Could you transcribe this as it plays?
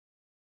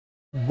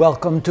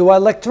Welcome to our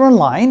lecture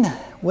online.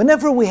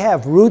 Whenever we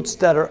have roots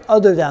that are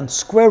other than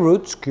square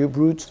roots, cube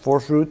roots,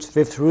 fourth roots,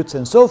 fifth roots,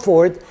 and so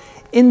forth,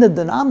 in the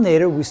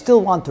denominator we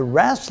still want to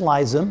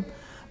rationalize them,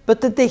 but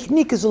the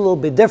technique is a little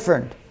bit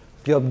different.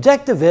 The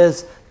objective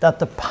is that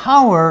the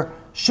power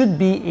should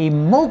be a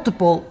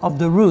multiple of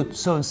the root.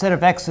 So instead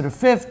of x to the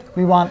fifth,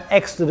 we want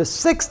x to the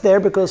sixth there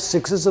because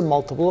 6 is a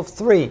multiple of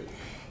 3.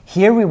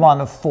 Here we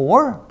want a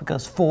 4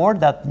 because 4,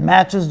 that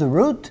matches the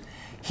root.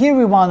 Here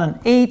we want an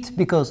 8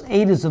 because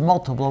 8 is a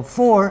multiple of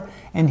 4,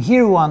 and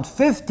here we want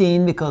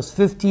 15 because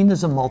 15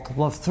 is a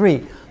multiple of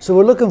 3. So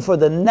we're looking for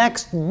the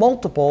next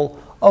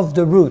multiple of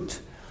the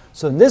root.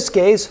 So in this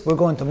case, we're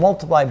going to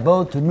multiply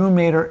both the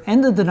numerator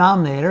and the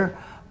denominator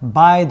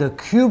by the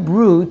cube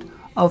root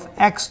of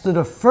x to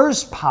the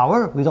first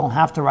power. We don't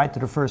have to write to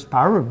the first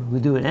power, we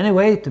do it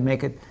anyway to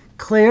make it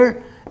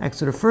clear. X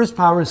to the first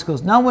power is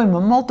because now when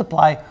we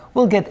multiply,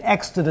 we'll get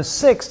x to the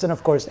sixth, and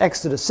of course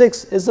x to the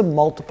sixth is a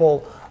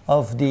multiple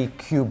of the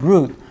cube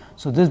root.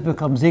 So this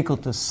becomes equal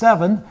to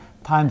 7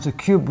 times the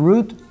cube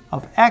root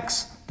of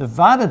x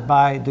divided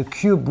by the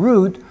cube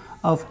root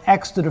of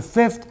x to the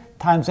fifth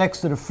times x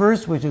to the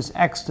first, which is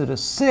x to the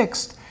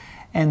sixth,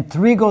 and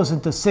 3 goes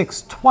into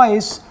 6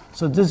 twice,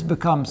 so this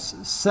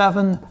becomes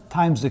 7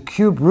 times the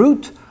cube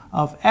root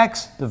of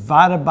x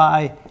divided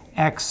by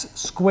x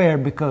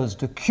squared, because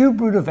the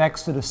cube root of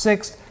x to the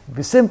sixth,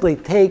 we simply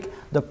take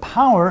the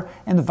power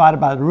and divide it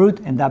by the root,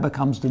 and that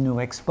becomes the new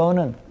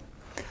exponent.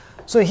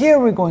 So here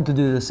we're going to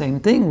do the same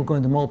thing. We're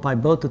going to multiply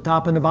both the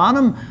top and the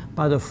bottom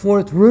by the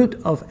fourth root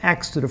of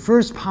x to the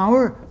first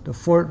power, the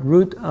fourth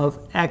root of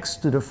x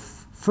to the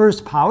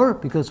first power,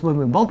 because when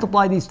we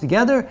multiply these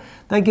together,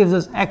 that gives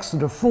us x to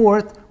the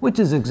fourth, which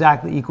is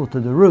exactly equal to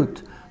the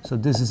root. So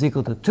this is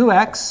equal to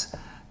 2x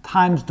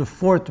times the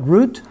fourth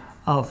root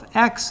of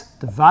x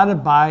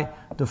divided by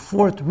the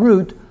fourth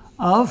root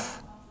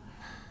of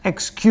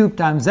x cubed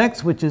times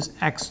x, which is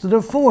x to the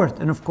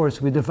fourth. And of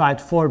course we divide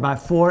 4 by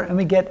 4 and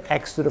we get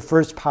x to the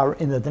first power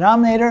in the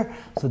denominator.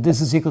 So this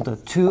is equal to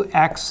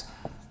 2x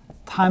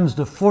times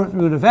the fourth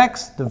root of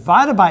x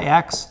divided by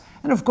x.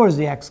 And of course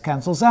the x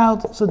cancels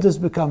out, so this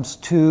becomes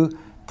 2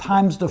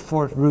 times the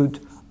fourth root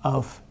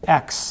of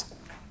x.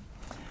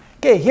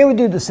 Okay, here we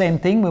do the same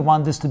thing. We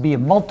want this to be a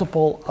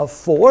multiple of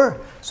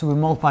 4. So we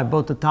multiply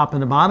both the top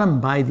and the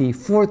bottom by the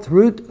fourth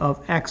root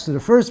of x to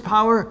the first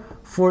power,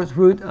 fourth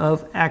root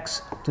of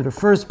x to the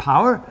first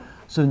power.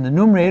 So in the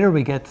numerator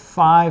we get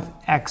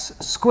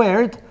 5x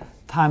squared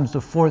times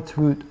the fourth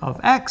root of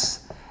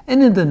x.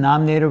 And in the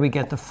denominator we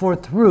get the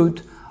fourth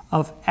root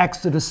of x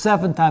to the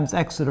 7 times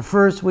x to the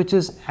first, which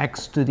is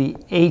x to the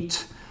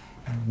 8.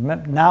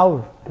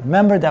 Now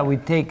remember that we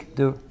take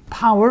the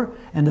power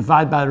and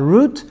divide by the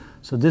root.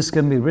 So this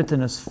can be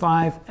written as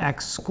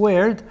 5x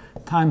squared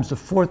times the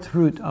fourth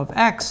root of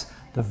x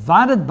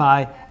divided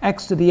by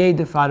x to the 8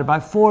 divided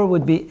by 4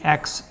 would be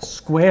x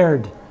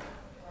squared.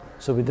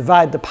 So we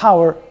divide the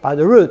power by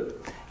the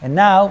root. And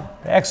now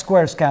the x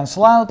squares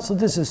cancel out, so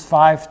this is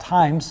 5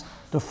 times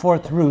the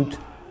fourth root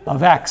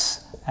of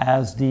x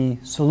as the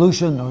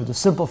solution or the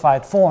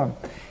simplified form.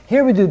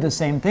 Here we do the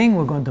same thing.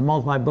 We're going to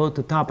multiply both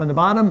the top and the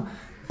bottom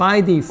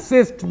by the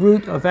fifth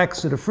root of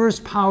x to the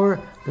first power,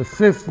 the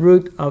fifth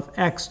root of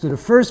x to the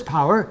first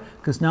power,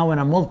 because now when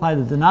I multiply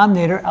the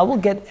denominator, I will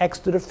get x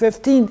to the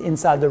 15th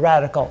inside the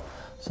radical.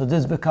 So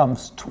this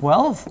becomes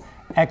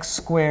 12x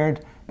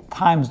squared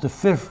times the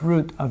fifth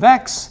root of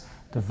x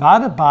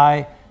divided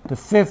by the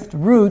fifth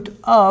root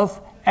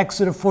of x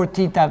to the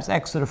 14th times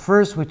x to the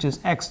first, which is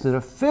x to the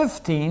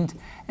 15th,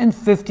 and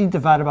 15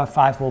 divided by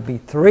 5 will be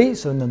 3.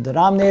 So in the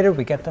denominator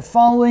we get the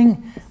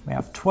following. We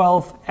have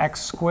 12x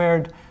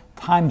squared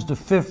times the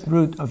fifth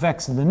root of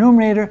x in the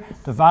numerator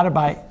divided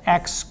by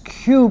x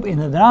cubed in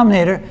the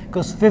denominator,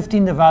 because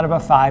 15 divided by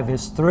 5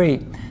 is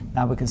 3.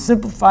 Now we can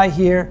simplify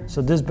here,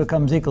 so this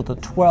becomes equal to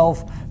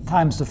 12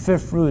 times the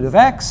fifth root of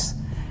x.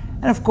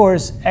 And of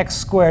course, x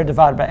squared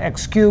divided by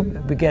x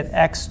cubed, we get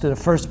x to the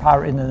first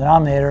power in the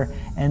denominator,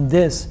 and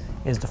this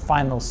is the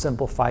final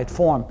simplified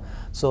form.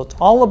 So it's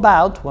all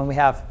about, when we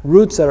have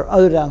roots that are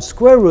other than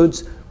square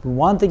roots, we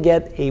want to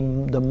get the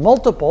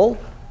multiple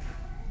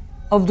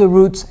of the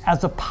roots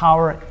as a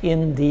power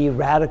in the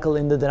radical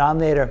in the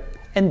denominator,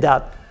 and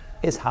that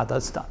is how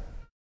that's done.